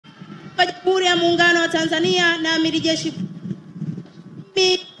wa Jamhuri ya Muungano wa Tanzania na Amiri Jeshi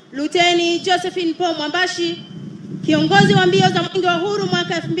Luteni Josephine Paul Mwambashi, kiongozi wa mbio za Mwenge wa Uhuru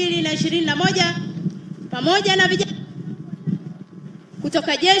mwaka 2021, pamoja na vijana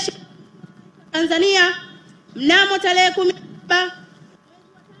kutoka Jeshi Tanzania mnamo tarehe 17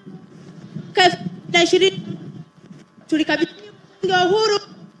 2020 tulikabidhi Mwenge wa Uhuru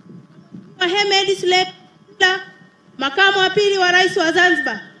wa Hemed Suleiman, makamu wa pili wa rais wa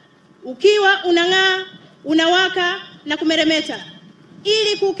Zanzibar, ukiwa unang'aa, unawaka na kumeremeta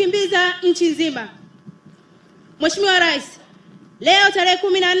ili kukimbiza nchi nzima. Mheshimiwa Rais, leo tarehe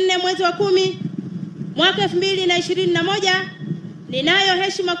 14 mwezi wa 10 mwaka 2021 ninayo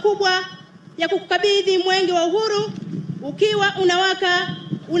heshima kubwa ya kukukabidhi Mwenge wa Uhuru ukiwa unawaka,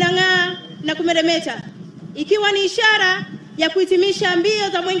 unang'aa na kumeremeta, ikiwa ni ishara ya kuhitimisha mbio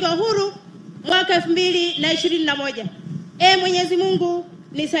za Mwenge wa Uhuru mwaka 2021. Mwenyezi Mungu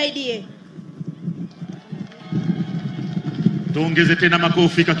nisaidie. Tuongeze tena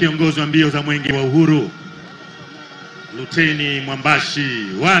makofi kwa kiongozi wa mbio za Mwenge wa Uhuru, Luteni Mwambashi.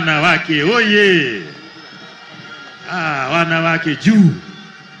 Wanawake oye! Wanawake juu!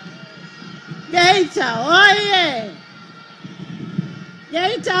 Geita oye!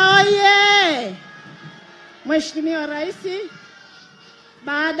 Geita oye! Mheshimiwa Rais,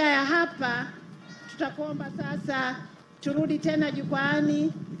 baada ya hapa tutakuomba sasa turudi tena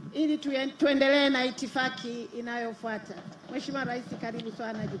jukwaani ili tuendelee na itifaki inayofuata. Mheshimiwa Rais, karibu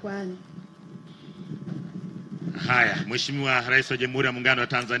sana jukwaani. Haya, Mheshimiwa Rais wa Jamhuri ya Muungano wa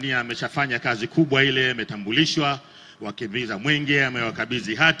Tanzania ameshafanya kazi kubwa ile, ametambulishwa, wakimbiza Mwenge,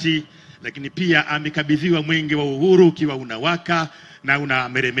 amewakabidhi hati, lakini pia amekabidhiwa Mwenge wa Uhuru ukiwa unawaka na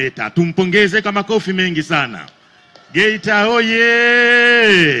unameremeta. Tumpongeze kwa makofi mengi sana. Geita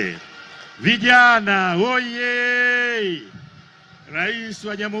oye! Vijana oye! Rais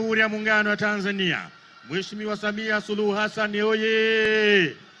wa Jamhuri ya Muungano wa Tanzania Mheshimiwa Samia Suluhu Hassan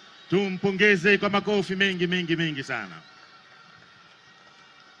oye! Tumpongeze kwa makofi mengi mengi mengi sana.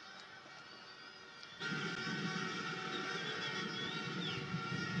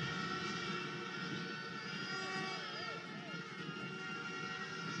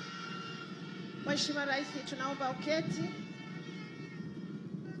 Mheshimiwa Rais, tunaomba uketi.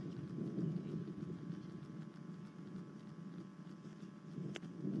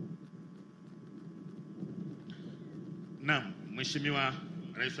 Naam, Mheshimiwa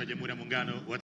Rais wa Jamhuri ya Muungano wa